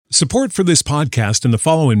Support for this podcast and the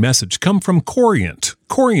following message come from Corient.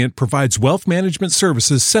 Corient provides wealth management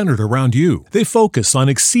services centered around you. They focus on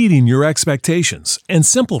exceeding your expectations and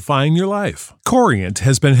simplifying your life. Corient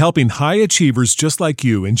has been helping high achievers just like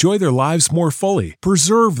you enjoy their lives more fully,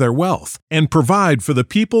 preserve their wealth, and provide for the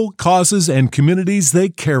people, causes, and communities they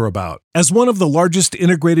care about. As one of the largest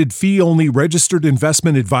integrated fee-only registered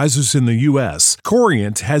investment advisors in the U.S.,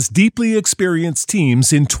 Corient has deeply experienced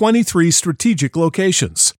teams in 23 strategic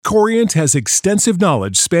locations. Corient has extensive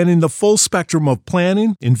knowledge spanning the full spectrum of planning,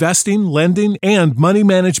 investing, lending, and money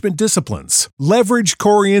management disciplines. Leverage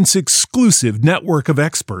Corient's exclusive network of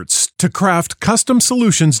experts to craft custom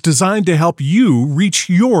solutions designed to help you reach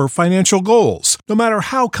your financial goals, no matter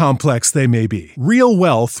how complex they may be. Real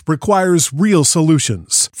wealth requires real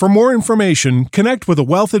solutions. For more information, connect with a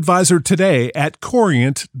wealth advisor today at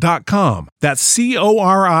Corient.com. That's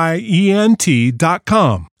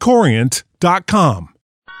Corient.com. Corient.com.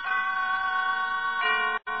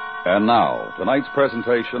 And now, tonight's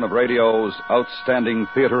presentation of radio's outstanding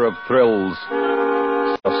theater of thrills,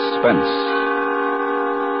 Suspense.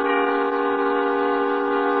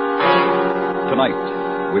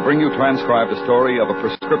 Tonight, we bring you transcribed a story of a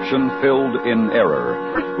prescription filled in error.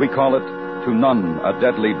 We call it To None a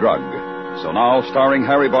Deadly Drug. So now, starring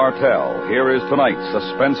Harry Bartell, here is tonight's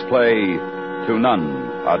suspense play, To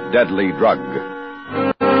None a Deadly Drug.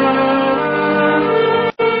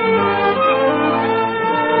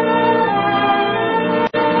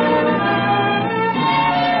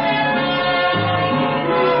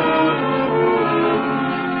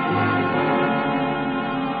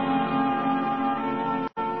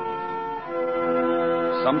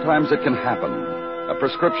 Sometimes it can happen. A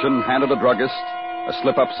prescription handed a druggist, a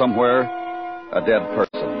slip-up somewhere, a dead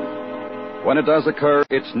person. When it does occur,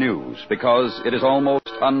 it's news, because it is almost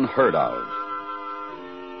unheard of.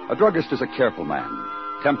 A druggist is a careful man,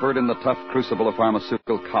 tempered in the tough crucible of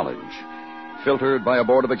pharmaceutical college, filtered by a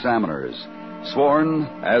board of examiners, sworn,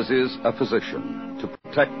 as is a physician, to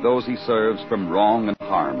protect those he serves from wrong and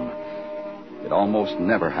harm. It almost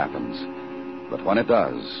never happens, but when it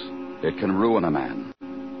does, it can ruin a man.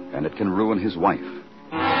 And it can ruin his wife.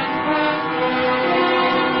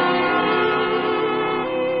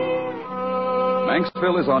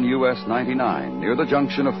 Manxville is on US 99, near the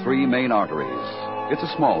junction of three main arteries. It's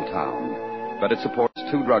a small town, but it supports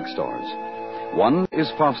two drugstores. One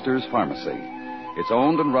is Foster's Pharmacy. It's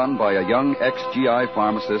owned and run by a young ex-GI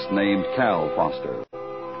pharmacist named Cal Foster.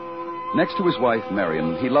 Next to his wife,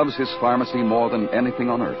 Marion, he loves his pharmacy more than anything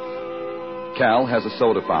on earth. Cal has a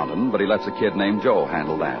soda fountain, but he lets a kid named Joe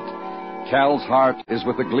handle that. Cal's heart is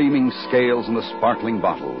with the gleaming scales and the sparkling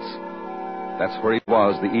bottles. That's where he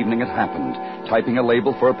was the evening it happened, typing a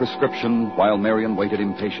label for a prescription while Marion waited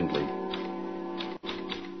impatiently.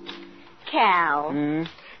 Cal,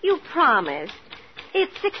 you promised.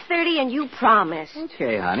 It's 6:30 and you promised.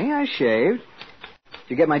 Okay, honey, I shaved. Did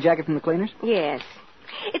you get my jacket from the cleaners? Yes.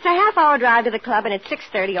 It's a half-hour drive to the club and it's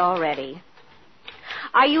 6:30 already.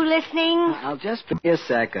 Are you listening? I'll just be a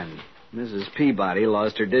second. Mrs. Peabody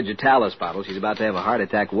lost her digitalis bottle. She's about to have a heart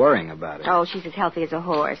attack worrying about it. Oh, she's as healthy as a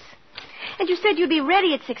horse. And you said you'd be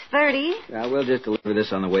ready at 6:30. Well, we'll just deliver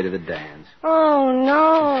this on the way to the dance. Oh,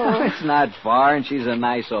 no. It's not far, and she's a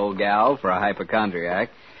nice old gal for a hypochondriac.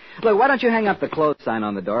 Look, why don't you hang up the clothes sign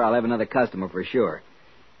on the door? I'll have another customer for sure.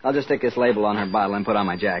 I'll just stick this label on her bottle and put on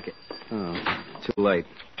my jacket. Oh, too late.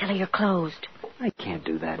 Tell her you're closed. I can't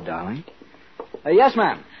do that, darling. Yes,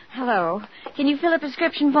 ma'am. Hello. Can you fill a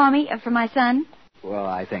prescription for me, for my son? Well,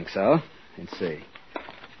 I think so. Let's see.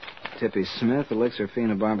 Tippy Smith, elixir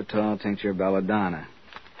phenobarbital, tincture belladonna.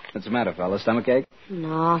 What's the matter, fella? Stomachache?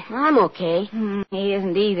 No, I'm okay. He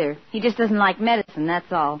isn't either. He just doesn't like medicine,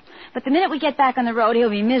 that's all. But the minute we get back on the road, he'll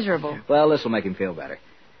be miserable. Well, this will make him feel better.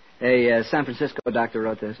 Hey, San Francisco doctor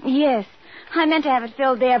wrote this? Yes. I meant to have it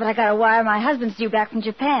filled there, but I got a wire my husband's due back from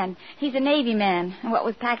Japan. He's a Navy man. And what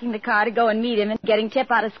with packing the car to go and meet him and getting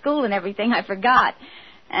Tip out of school and everything, I forgot.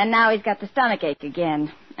 And now he's got the stomachache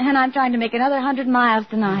again. And I'm trying to make another 100 miles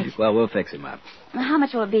tonight. Well, we'll fix him up. How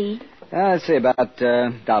much will it be? Let's see, about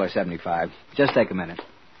 $1.75. Just take a minute.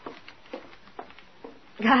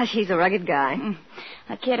 Gosh, he's a rugged guy.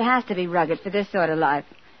 A kid has to be rugged for this sort of life.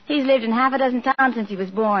 He's lived in half a dozen towns since he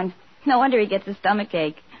was born. No wonder he gets a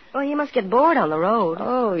stomachache. Well, he must get bored on the road.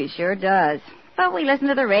 Oh, he sure does. But we listen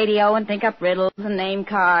to the radio and think up riddles and name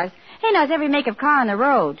cars. He knows every make of car on the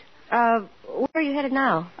road. Where are you headed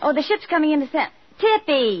now? Oh, the ship's coming into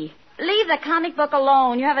Tippy, leave the comic book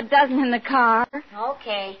alone. You have a dozen in the car.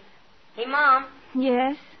 Okay. Hey, Mom.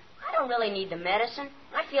 Yes? I don't really need the medicine.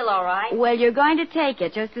 I feel all right. Well, you're going to take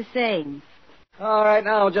it just the same. All right,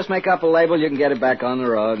 now we'll just make up a label. You can get it back on the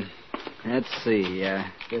road. Let's see.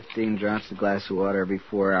 15 drops of glass of water every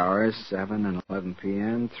 4 hours. 7 and 11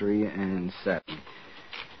 p.m., 3 and 7.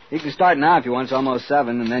 You can start now if you want. It's almost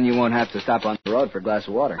 7, and then you won't have to stop on the road for a glass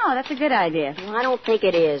of water. Oh, that's a good idea. Well, I don't think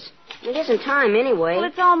it is. It isn't time anyway. Well,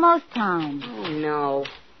 it's almost time. Oh, no.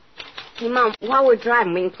 Hey, Mom, while we're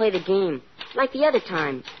driving, we can play the game. Like the other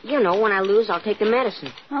time. You know, when I lose, I'll take the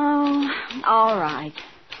medicine. Oh, all right.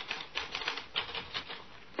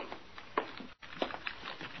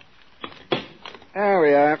 There we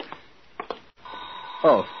are.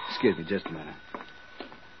 Oh, excuse me just a minute.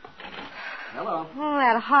 Hello. Oh,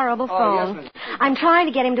 that horrible Oh, phone. yes, I'm trying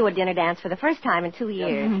to get him to a dinner dance for the first time in 2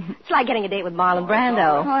 years. It's like getting a date with Marlon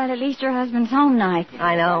Brando. Well, at least your husband's home night.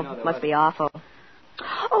 I know. Must be awful.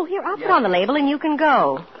 Oh, here, I'll put on the label and you can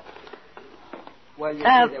go. Well, you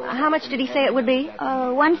How much did he say it would be?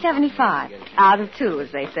 $175. Out of 2,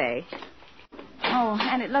 as they say. Oh,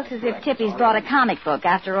 and it looks as if Tippy's brought a comic book,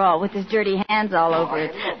 after all, with his dirty hands all over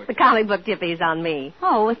it. The comic book Tippy's on me.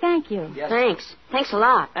 Oh, well, thank you. Yes. Thanks. Thanks a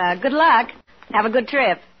lot. Good luck. Have a good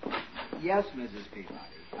trip. Yes, Mrs. Peabody.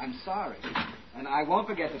 I'm sorry. And I won't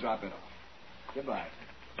forget to drop it off. Goodbye.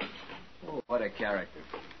 Oh, what a character.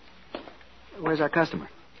 Where's our customer?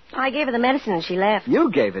 I gave her the medicine and she left.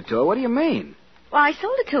 You gave it to her. What do you mean? Well, I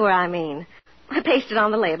sold it to her, I mean. I pasted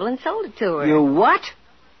on the label and sold it to her. You what?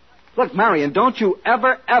 Look, Marion, don't you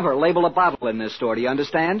ever label a bottle in this store. Do you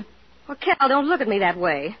understand? Well, Cal, don't look at me that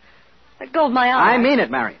way. Let go of my arm. I mean it,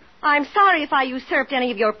 Marion. I'm sorry if I usurped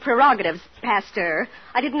any of your prerogatives, Pasteur.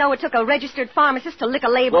 I didn't know it took a registered pharmacist to lick a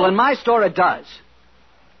label. Well, in my store it does.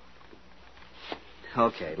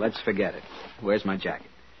 Okay, let's forget it. Where's my jacket?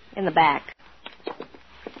 In the back.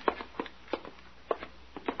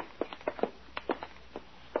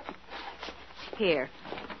 Here.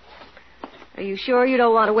 Are you sure you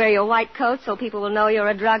don't want to wear your white coat so people will know you're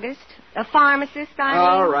a druggist? A pharmacist, I mean?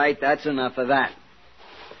 All right, that's enough of that.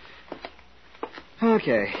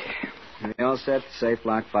 Okay. We all set, safe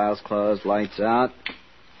lock, files closed, lights out.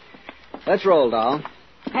 Let's roll, doll.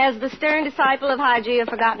 Has the stern disciple of Hygeia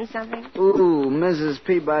forgotten something? Ooh, Mrs.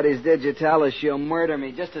 Peabody's digitalis. She'll murder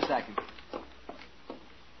me. Just a second.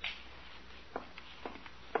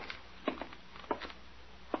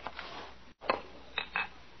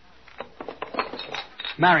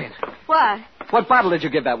 Marion, What? what bottle did you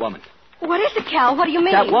give that woman? What is it, Cal? What do you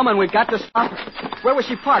mean? That woman, we've got to stop her. Where was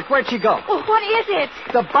she parked? Where'd she go? Well, what is it?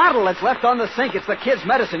 The bottle that's left on the sink. It's the kid's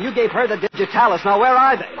medicine. You gave her the digitalis. Now, where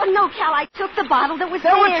are they? Oh, no, Cal, I took the bottle that was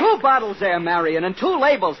There there. were 2 bottles there, Marion, and 2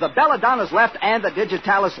 labels. The belladonna's left and the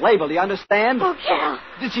digitalis label. Do you understand? Oh, Cal.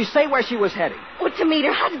 Did she say where she was heading? Oh, to meet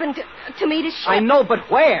her husband, to meet his ship. I know, but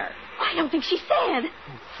where? I don't think she said.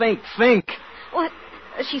 Think. What?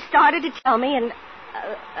 She started to tell me, and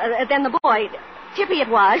then the boy, Tippy it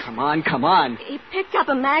was, Come on. he picked up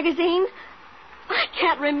a magazine. I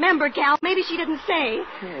can't remember, Cal. Maybe she didn't say.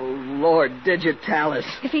 Oh, Lord, digitalis.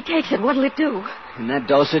 If he takes it, what'll it do? In that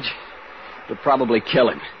dosage, it'll probably kill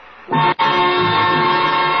him.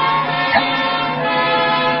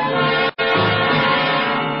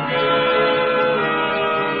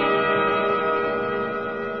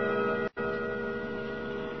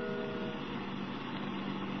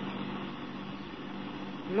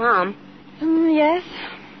 Mom, Yes?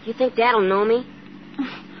 you think Dad'll know me?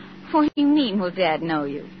 What do you mean, will Dad know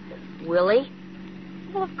you? Will he?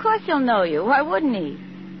 Well, of course he'll know you. Why wouldn't he?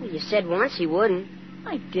 Well, you said once he wouldn't.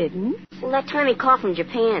 I didn't. Well, that time he called from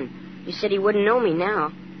Japan. You said he wouldn't know me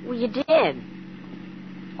now. Well, you did.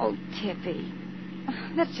 Oh, Tippy.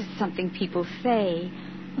 That's just something people say.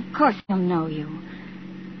 Of course he'll know you.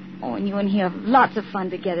 Oh, and you and he have lots of fun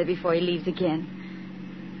together before he leaves again.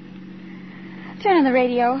 Turn on the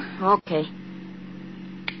radio. Okay.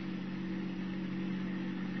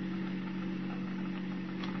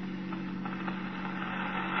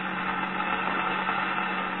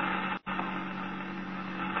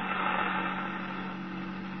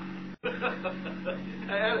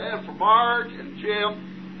 and for Marge and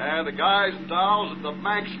Jim and the guys and dolls at the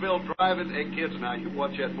Manxville Drive-In. Hey, kids, now, you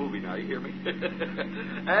watch that movie now, you hear me?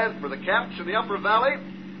 And for the Caps in the Upper Valley,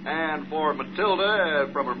 and for Matilda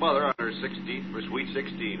from her mother on her 16th, for Sweet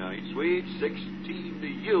 16, honey. Sweet 16 to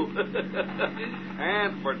you.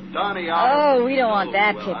 And for Donnie Oliver. Oh, we don't want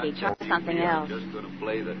that, Well, Tippy. I Try told you, something I'm else. just going to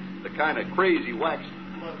play the kind of crazy wax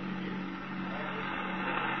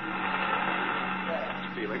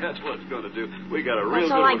feeling. That's what it's going to do. We got a real That's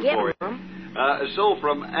good all I one get, for you. Mom. So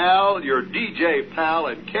from Al, your DJ pal,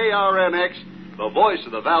 and KRMX, the voice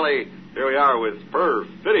of the valley, here we are with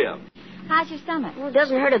Perfidia. How's your stomach? Well, it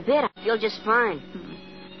doesn't hurt a bit. I feel just fine.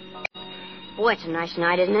 Boy, it's a nice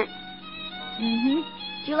night, isn't it? Mm-hmm.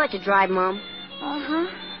 Do you like to drive, Mom? Uh-huh.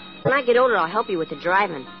 When I get older, I'll help you with the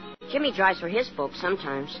driving. Jimmy drives for his folks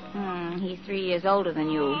sometimes. He's 3 years older than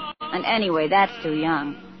you. And anyway, that's too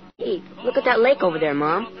young. Hey, look at that lake over there,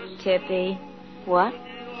 Mom. Tippy, What?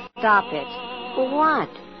 stop it. For what?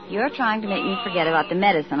 You're trying to make me forget about the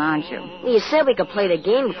medicine, aren't you? Well, you said we could play the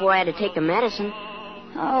game before I had to take the medicine.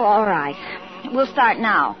 Oh, all right. We'll start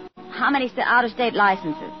now. How many out-of-state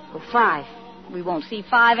licenses? Well, 5. We won't see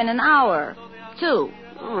 5 in an hour. 2.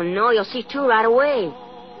 Oh, no, you'll see 2 right away.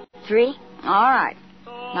 3? All right.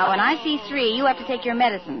 Now, when I see 3, you have to take your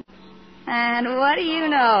medicine. And what do you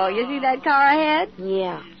know? You see that car ahead?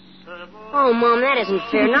 Yeah. Oh, Mom, that isn't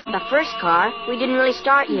fair. Not the first car. We didn't really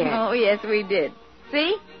start yet. Oh, yes, we did.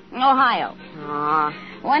 See? Ohio.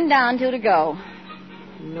 Aw, 1 down, 2 to go.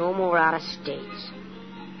 no more out of states.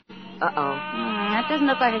 Uh-oh. That doesn't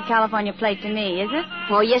look like a California plate to me, is it?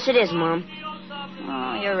 Oh, yes, it is, Mom.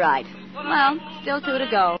 Oh, you're right. Well, still 2 to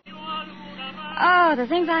go. Oh, the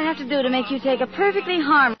things I have to do to make you take a perfectly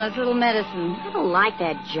harmless little medicine. I don't like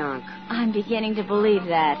that junk. I'm beginning to believe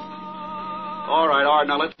that. All right,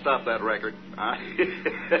 now let's stop that record.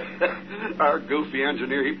 Our goofy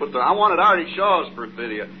engineer, he put the... I wanted Artie Shaw's for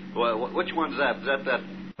video. Well, which one's that? Is that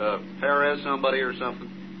Perez somebody or something?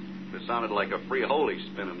 It sounded like a free holy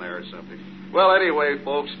spinning there or something. Well, anyway,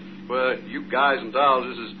 folks, you guys and dolls,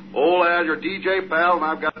 this is old Al, your DJ pal, and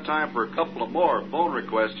I've got time for a couple of more phone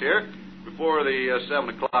requests here before the 7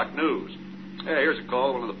 o'clock news. Hey, here's a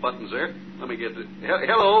call, one of the buttons there. Let me get the...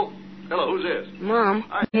 Hello? Hello, who's this? Mom,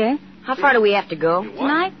 Yeah? how far do we have to go?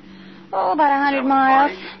 Tonight? Oh, about 100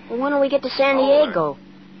 miles. Well, when do we get to San Diego?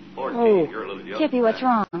 14. You're a little young. Tippy, what's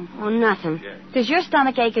wrong? Oh, nothing. Does your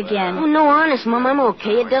stomach ache again? Oh, no, honest, Mom, I'm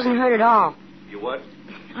okay. It doesn't hurt at all. You what?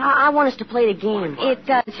 I want us to play the game. It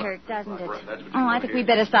does hurt, doesn't it? That's what you Oh, I want think to we hear.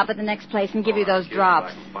 better stop at the next place and give you those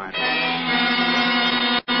drops. Fine.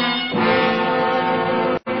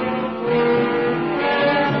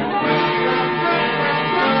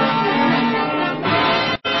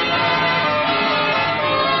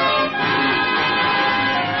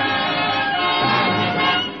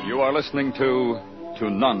 You are listening to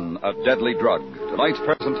None, a Deadly Drug. Tonight's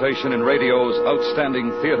presentation in radio's outstanding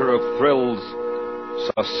theater of thrills,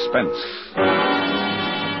 Suspense.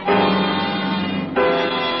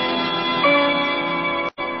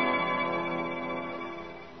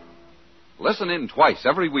 Listen in twice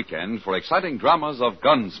every weekend for exciting dramas of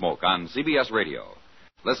Gunsmoke on CBS Radio.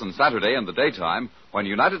 Listen Saturday in the daytime when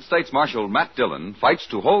United States Marshal Matt Dillon fights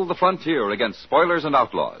to hold the frontier against spoilers and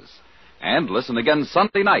outlaws. And listen again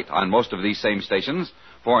Sunday night on most of these same stations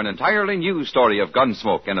for an entirely new story of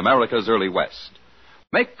Gunsmoke in America's early West.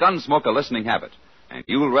 Make Gunsmoke a listening habit, and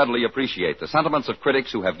you'll readily appreciate the sentiments of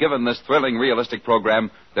critics who have given this thrilling, realistic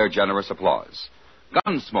program their generous applause.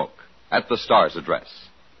 Gunsmoke, at the Star's address.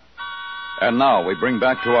 And now we bring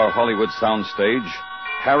back to our Hollywood soundstage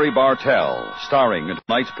Harry Bartell, starring in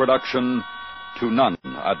tonight's production, To None,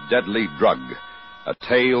 a Deadly Drug. A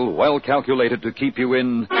tale well calculated to keep you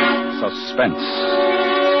in suspense.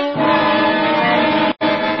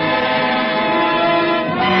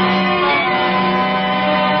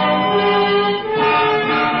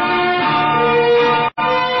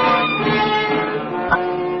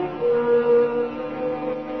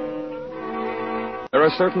 There are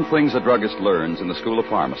certain things a druggist learns in the School of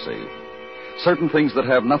Pharmacy. Certain things that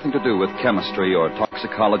have nothing to do with chemistry or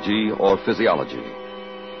toxicology or physiology.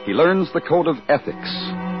 He learns the code of ethics,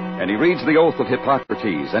 and he reads the oath of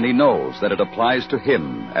Hippocrates, and he knows that it applies to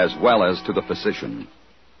him as well as to the physician.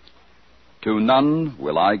 To none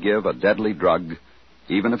will I give a deadly drug,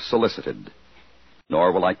 even if solicited,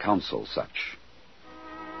 nor will I counsel such.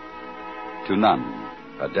 To none,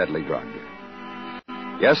 a deadly drug.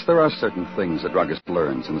 Yes, there are certain things a druggist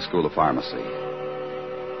learns in the School of Pharmacy.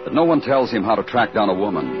 But no one tells him how to track down a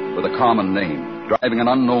woman with a common name, driving an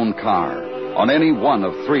unknown car, on any one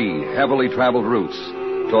of 3 heavily traveled routes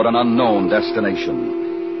toward an unknown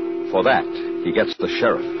destination. For that, he gets the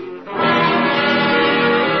sheriff.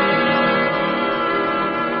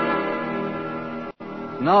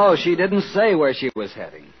 No, she didn't say where she was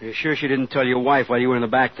heading. You're sure she didn't tell your wife while you were in the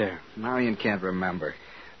back there? Marion can't remember.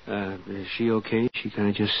 Is she okay? She kind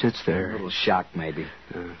of just sits A there. little shocked, maybe.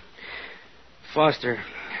 Foster,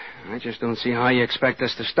 I just don't see how you expect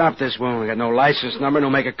us to stop this woman. We got no license number, no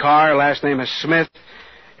make of car, last name is Smith.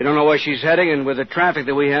 You don't know where she's heading, and with the traffic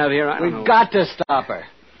that we have here, I don't know. We've got to stop her.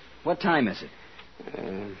 What time is it?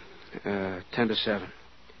 10 to 7.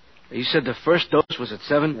 You said the first dose was at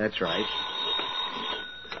 7? That's right.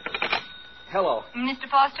 Hello. Mr.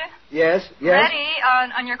 Foster? Yes? Ready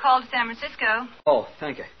on your call to San Francisco. Oh,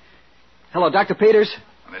 thank you. Hello, Dr. Peters?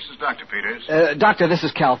 This is Dr. Peters. Doctor, this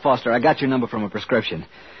is Cal Foster. I got your number from a prescription.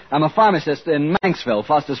 I'm a pharmacist in Manxville,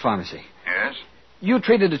 Foster's Pharmacy. Yes? You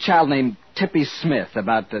treated a child named Tippy Smith,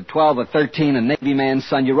 about 12 or 13, a Navy man's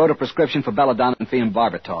son. You wrote a prescription for belladonna and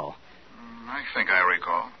phenobarbital. I think I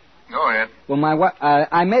recall. Go ahead. Well,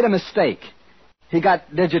 I made a mistake. He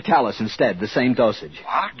got Digitalis instead, the same dosage.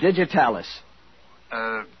 What? Digitalis.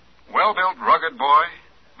 Well-built, rugged boy,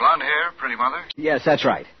 blonde hair, pretty mother? Yes, that's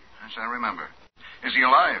right. Yes, I remember. Is he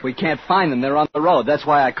alive? We can't find them. They're on the road. That's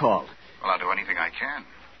why I called. Well, I'll do anything I can.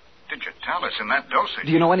 Digitalis in that dosage.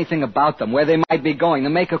 Do you know anything about them, where they might be going,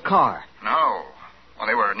 the make of car? No. Well,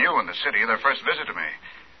 they were new in the city, their first visit to me.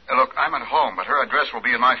 Look, I'm at home, but her address will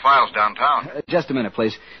be in my files downtown. Just a minute,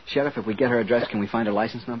 please. Sheriff, if we get her address, can we find her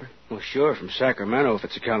license number? Well, sure, from Sacramento if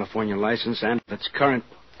it's a California license and if it's current.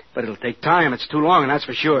 But it'll take time. It's too long, and that's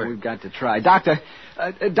for sure. We've got to try. Doctor,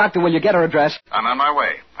 will you get her address? I'm on my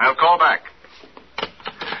way. I'll call back.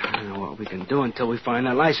 I don't know what we can do until we find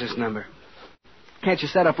that license number. Can't you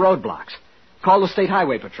set up roadblocks? Call the State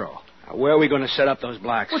Highway Patrol. Where are we going to set up those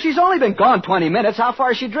blocks? Well, she's only been gone 20 minutes. How far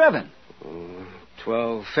has she driven?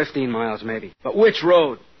 12, 15 miles maybe. But which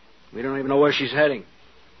road? We don't even know where she's heading.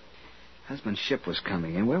 Husband's ship was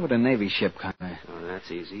coming in. Where would a Navy ship come in? Oh,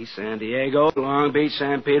 that's easy. San Diego, Long Beach,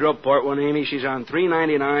 San Pedro, Port Hueneme. She's on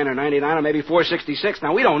 399 or 99 or maybe 466.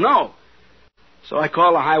 Now, we don't know. So I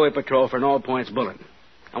call the Highway Patrol for an all-points bulletin.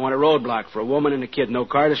 I want a roadblock for a woman and a kid. No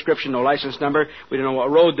car description, no license number. We don't know what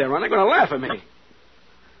road they're on. They're going to laugh at me.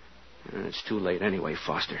 And it's too late anyway,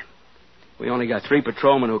 Foster. We only got 3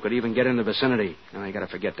 patrolmen who could even get in the vicinity. Now I got to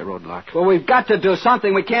forget the roadblock. Well, we've got to do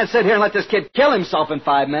something. We can't sit here and let this kid kill himself in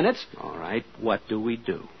 5 minutes. All right, what do we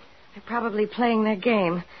do? They're probably playing their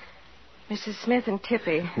game. Mrs. Smith and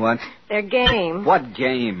Tippy. What? Their game. What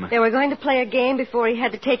game? They were going to play a game before he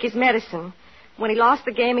had to take his medicine. When he lost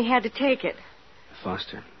the game, he had to take it.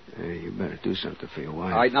 Foster, you better do something for your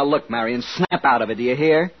wife. All right, now look, Marion, snap out of it. Do you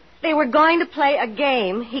hear? They were going to play a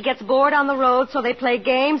game. He gets bored on the road, so they play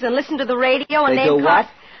games and listen to the radio. And they do what?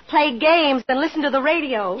 Play games and listen to the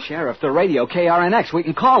radio. Sheriff, the radio, KRNX. We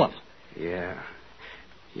can call him. Yeah,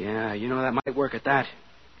 you know, that might work at that.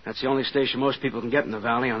 That's the only station most people can get in the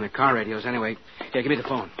valley on their car radios anyway. Yeah, give me the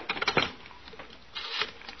phone.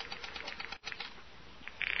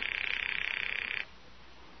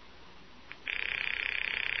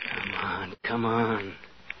 Come on.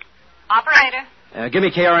 Operator. Give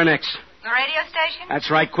me KRNX. The radio station?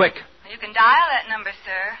 That's right, quick. You can dial that number,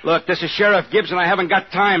 sir. Look, this is Sheriff Gibbs, and I haven't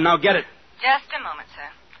got time. Now get it. Just a moment,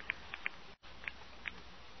 sir.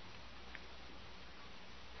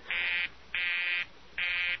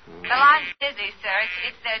 The line's busy, sir.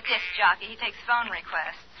 It's their disc jockey. He takes phone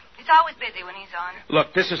requests. He's always busy when he's on.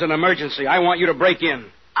 Look, this is an emergency. I want you to break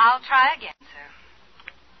in. I'll try again, sir.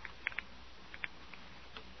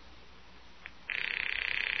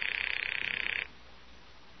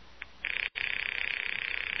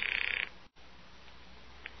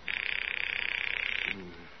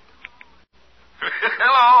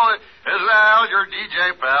 Hello, this is Al, your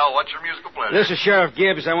DJ pal. What's your musical pleasure? This is Sheriff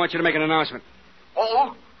Gibbs. I want you to make an announcement.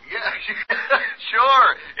 Oh, yeah, sure.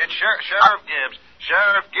 It's Sheriff Gibbs.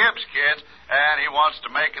 Sheriff Gibbs, kids, and he wants to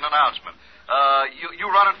make an announcement. You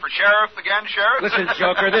running for sheriff again, Sheriff? Listen,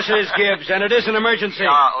 Joker, this is Gibbs, and it is an emergency.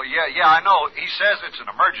 Yeah, I know. He says it's an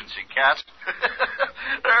emergency, cats.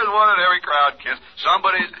 There's one in every crowd, kids.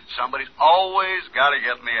 Somebody's always got to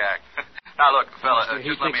get in the act. Now, look, fella,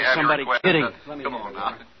 just let me have your request. Kidding. Come on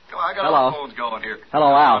now. Come on, I got all the phones going here.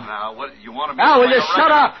 Hello, Al. Now, what, you want to Al, will you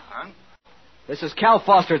shut up? Huh? This is Cal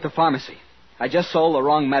Foster at the pharmacy. I just sold the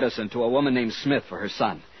wrong medicine to a woman named Smith for her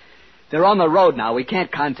son. They're on the road now. We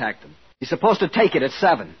can't contact them. He's supposed to take it at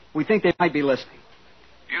 7. We think they might be listening.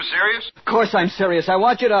 You serious? Of course I'm serious. I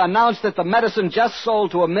want you to announce that the medicine just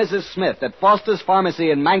sold to a Mrs. Smith at Foster's Pharmacy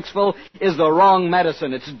in Manxville is the wrong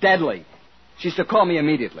medicine. It's deadly. She's to call me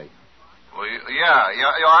immediately. Well, yeah,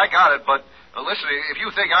 I got it, but listen, if you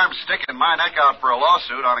think I'm sticking my neck out for a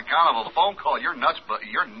lawsuit on account of a phone call, you're nuts, but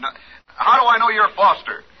you're nuts. How do I know you're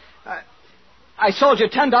Foster? I sold you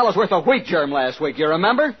 $10 worth of wheat germ last week, you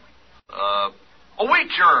remember? A wheat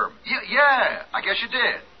germ? Yeah, I guess you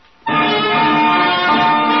did.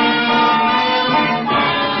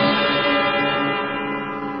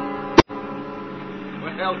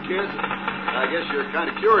 Well, kids, I guess you're kind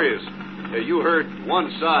of curious. You heard one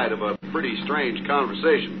side of a pretty strange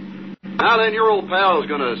conversation. Now then, your old pal is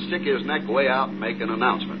going to stick his neck way out and make an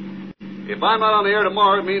announcement. If I'm not on the air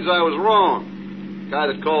tomorrow, it means I was wrong. The guy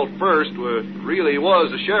that called first really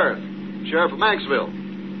was the sheriff of Manxville.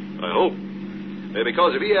 I hope.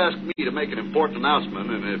 Because if he asked me to make an important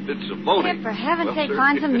announcement, and if it's a voting... Tip, for heaven's well, sake, sir,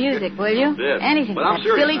 find some music, will you? Yes. Anything But but I'm that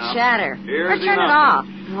serious silly now. chatter. Here's Or the turn it off.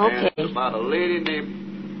 announcement. Okay. And it's about a lady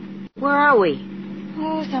named... Where are we?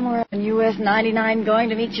 Oh, somewhere in US 99 going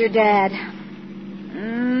to meet your dad.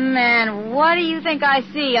 Man, what do you think I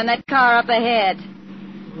see on that car up ahead?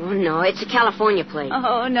 Oh, no, it's a California plate.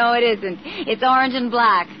 Oh, no, it isn't. It's orange and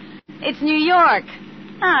black. It's New York.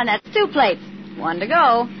 Ah, and that's 2 plates. 1 to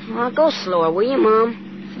go. Oh, go slower, will you,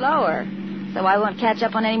 Mom? Slower. So I won't catch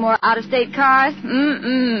up on any more out-of-state cars?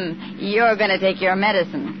 You're going to take your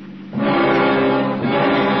medicine.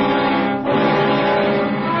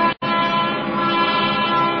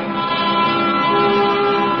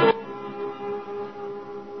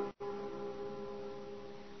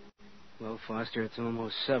 Well, Foster, it's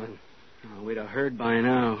almost 7. Oh, we'd have heard by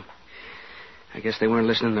now. I guess they weren't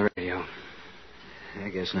listening to the radio. I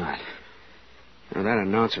guess not. Now, that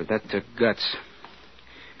announcement, that took guts.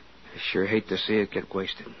 I sure hate to see it get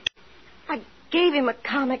wasted. I gave him a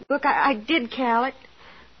comic book. I did, Cal.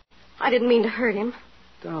 I didn't mean to hurt him.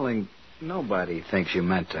 Darling, nobody thinks you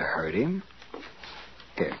meant to hurt him.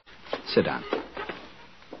 Here, sit down.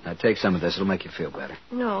 Now, take some of this. It'll make you feel better.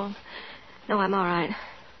 No, I'm all right.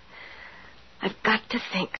 I've got to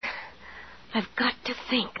think.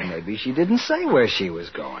 Maybe she didn't say where she was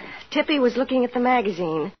going. Tippy was looking at the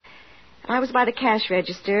magazine. I was by the cash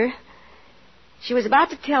register. She was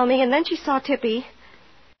about to tell me, and then she saw Tippy.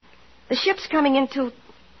 The ship's coming into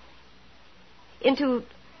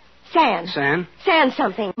San. San? San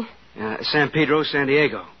something. San Pedro, San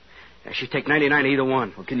Diego. She'd take 99 either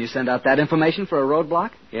one. Well, can you send out that information for a roadblock?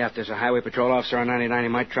 Yeah, if there's a highway patrol officer on 99, he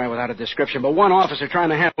might try without a description. But one officer trying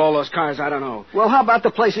to handle all those cars, I don't know. Well, how about the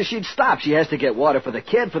places she'd stop? She has to get water for the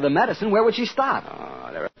kid, for the medicine. Where would she stop?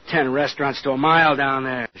 Oh, there are 10 restaurants to a mile down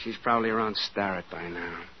there. She's probably around Starrett by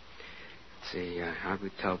now. Let's see, how do we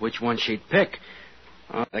tell which one she'd pick?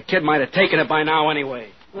 The kid might have taken it by now anyway.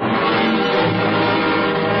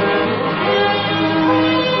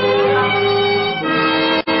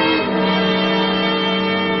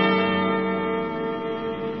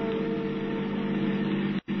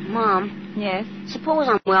 Mom. Yes? Suppose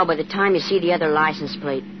I'm well by the time you see the other license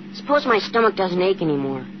plate. Suppose my stomach doesn't ache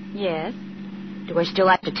anymore. Yes? Do I still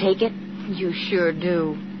have to take it? You sure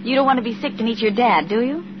do. You don't want to be sick to meet your dad, do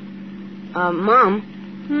you? Mom.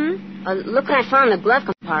 Look what I found in the glove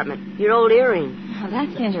compartment. Your old earring. Oh,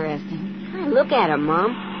 that's interesting. Look at it,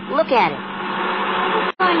 Mom. Look at it.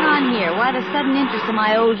 What's going on here? Why the sudden interest in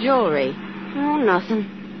my old jewelry? Oh,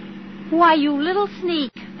 nothing. Why, you little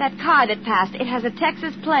sneak. That car that passed, it has a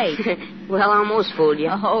Texas plate. Well, I almost fooled you.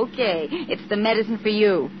 Okay. It's the medicine for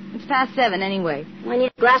you. It's past 7 anyway. Well, I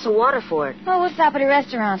need a glass of water for it. Oh, we'll stop at a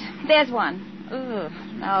restaurant. There's one. Ugh.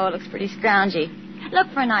 Oh, it looks pretty scroungy. Look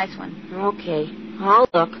for a nice one. Okay. I'll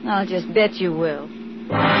look. I'll just bet you will.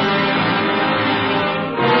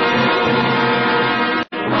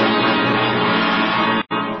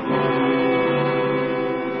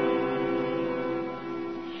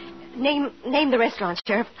 Name the restaurants,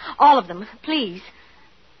 Sheriff. All of them, please.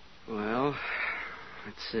 Well,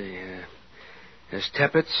 let's see. There's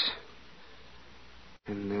Teppett's.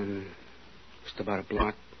 And then just about a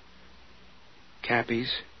block,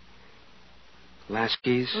 Cappy's.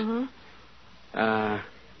 Lasky's. Mm-hmm.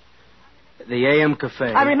 The AM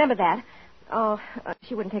Cafe. I remember that. Oh,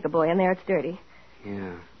 she wouldn't take a boy in there. It's dirty.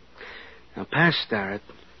 Yeah. Now, past Starrett,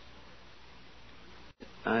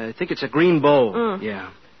 I think it's a Green Bowl.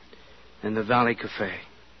 Yeah. And the Valley Cafe.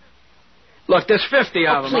 Look, there's 50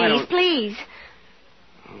 of them. Please.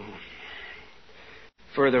 Oh.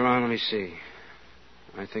 Further on, let me see.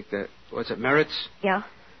 I think that, what's it, Merritt's? Yeah.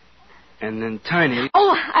 And then Tiny's.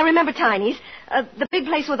 Oh, I remember Tiny's. The big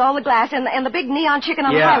place with all the glass and the big neon chicken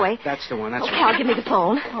on the highway. Yeah, that's the one. That's okay, right. I'll give me the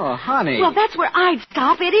phone. Oh, honey. Well, that's where I'd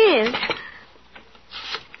stop. It is.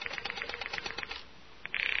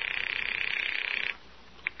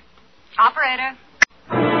 Operator.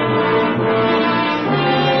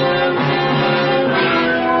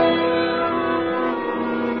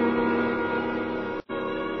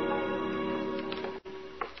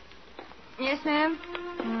 Yes, ma'am?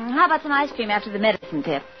 How about some ice cream after the medicine,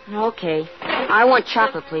 Tip? Okay. I want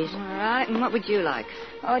chocolate, please. All right. And what would you like?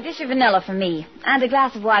 Oh, a dish of vanilla for me. And a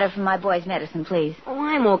glass of water for my boy's medicine, please. Oh,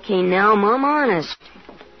 I'm okay now, Mom. Honest.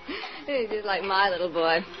 He's just like my little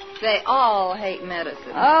boy. They all hate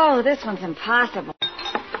medicine. Oh, this one's impossible.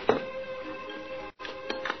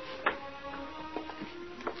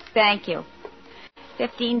 Thank you.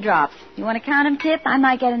 15 drops. You want to count them, Tip? I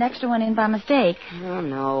might get an extra one in by mistake. Oh,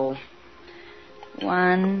 no.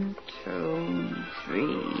 1, 2,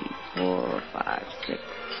 3, 4, 5, 6,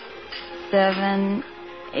 7,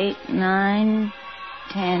 8, 9,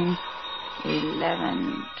 10,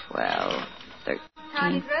 11, 12,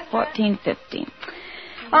 13, 14, 15.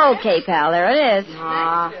 Okay, pal, there it is.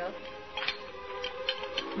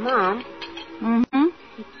 Mom. Mm-hmm.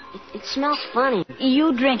 It smells funny.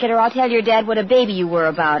 You drink it or I'll tell your dad what a baby you were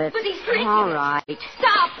about it. But he's drinking. All right.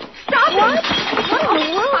 Stop What? What in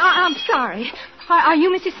the world? I'm sorry. Are you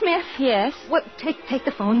Mrs. Smith? Yes. What? Take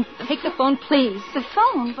the phone. Take the phone, please. The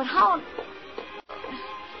phone? But how...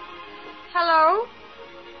 Hello?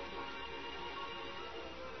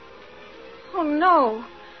 Oh, no.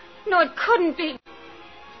 No, it couldn't be.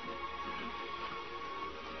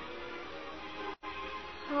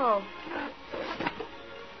 Oh.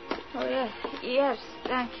 Oh, yes. Yes,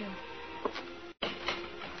 thank you.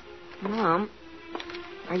 Mom,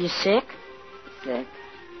 are you sick? Sick?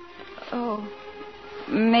 Oh,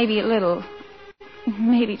 maybe a little.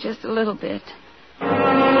 Maybe just a little bit.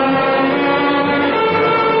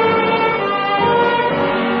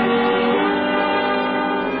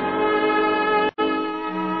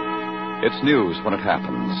 It's news when it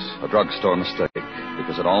happens, a drugstore mistake,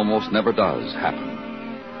 because it almost never does happen.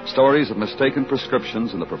 Stories of mistaken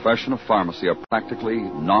prescriptions in the profession of pharmacy are practically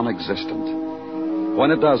non-existent. When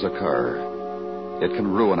it does occur, it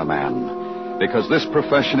can ruin a man, because this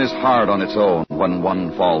profession is hard on its own when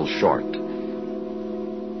one falls short.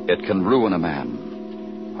 It can ruin a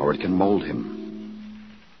man, or it can mold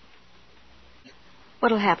him.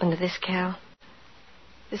 What'll happen to this, Cal?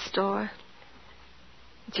 This store?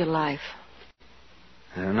 It's your life.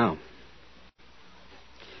 I don't know.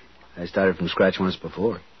 I started from scratch once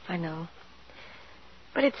before. I know.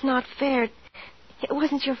 But it's not fair. It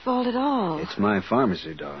wasn't your fault at all. It's my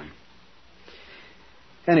pharmacy, darling.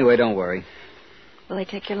 Anyway, don't worry. Will they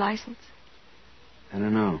take your license? I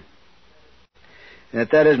don't know.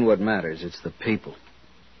 Yet that isn't what matters. It's the people.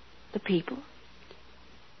 The people?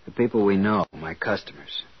 The people we know, my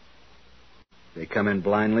customers. They come in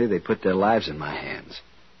blindly, they put their lives in my hands.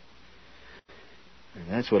 And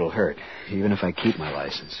that's what'll hurt, even if I keep my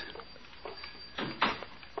license.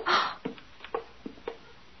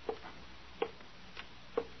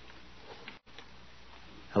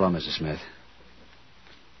 Hello, Mrs. Smith.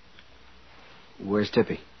 Where's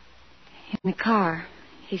Tippy? In the car.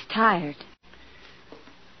 He's tired.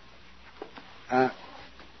 I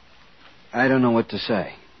don't know what to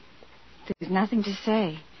say. There's nothing to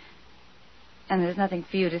say. And there's nothing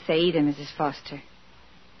for you to say either, Mrs. Foster.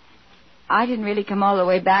 I didn't really come all the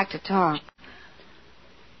way back to talk.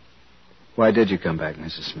 Why did you come back,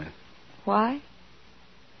 Mrs. Smith? Why?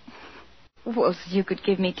 Well, so you could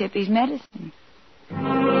give me Tippy's medicine.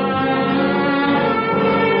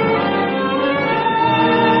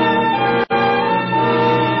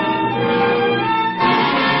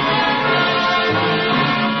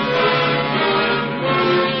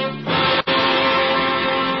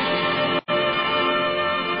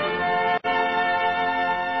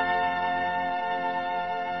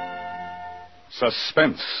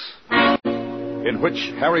 Suspense, in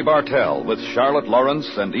which Harry Bartell with Charlotte Lawrence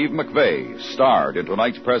and Eve McVeigh starred in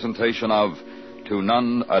tonight's presentation of To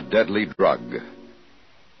None a Deadly Drug.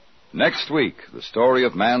 Next week, the story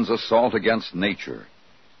of man's assault against nature.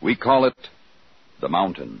 We call it The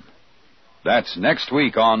Mountain. That's next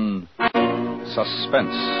week on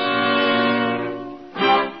Suspense.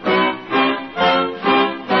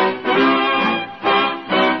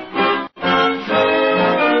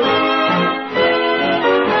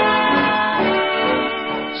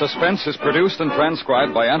 Suspense is produced and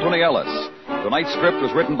transcribed by Anthony Ellis. Tonight's script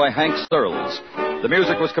was written by Hank Searles. The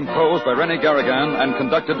music was composed by Rennie Garrigan and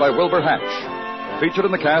conducted by Wilbur Hatch. Featured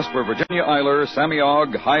in the cast were Virginia Eiler, Sammy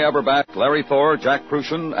Ogg, Hy Aberback, Larry Thor, Jack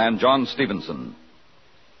Crucian, and John Stevenson.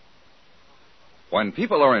 When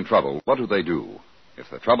people are in trouble, what do? If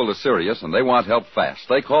the trouble is serious and they want help fast,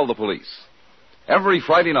 they call the police. Every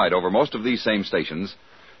Friday night over most of these same stations,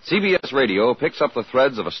 CBS Radio picks up the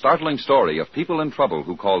threads of a startling story of people in trouble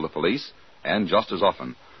who call the police, and just as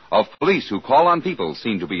often, of police who call on people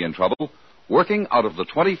seen to be in trouble, working out of the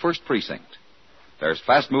 21st Precinct. There's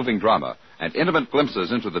fast-moving drama and intimate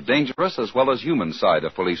glimpses into the dangerous as well as human side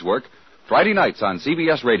of police work, Friday nights on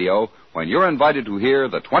CBS Radio, when you're invited to hear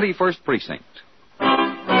the 21st Precinct.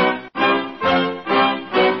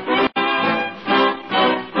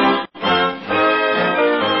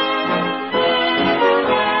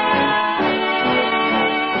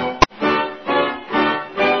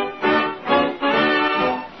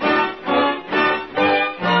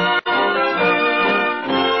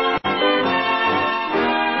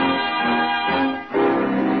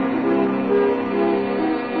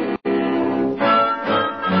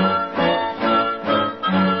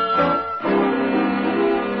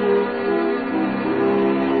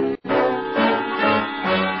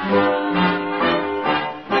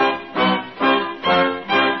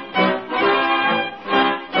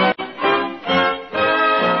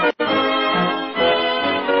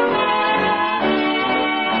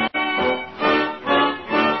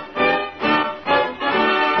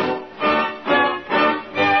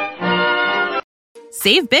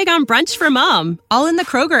 Save big on brunch for mom, all in the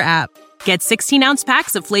Kroger app. Get 16-ounce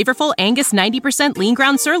packs of flavorful Angus 90% lean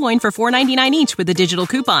ground sirloin for $4.99 each with a digital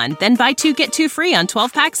coupon. Then buy 2, get 2 free on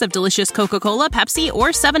 12 packs of delicious Coca-Cola, Pepsi, or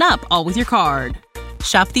 7-Up, all with your card.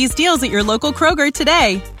 Shop these deals at your local Kroger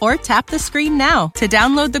today, or tap the screen now to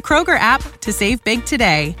download the Kroger app to save big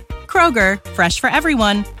today. Kroger, fresh for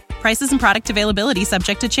everyone. Prices and product availability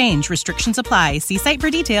subject to change. Restrictions apply. See site for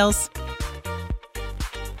details.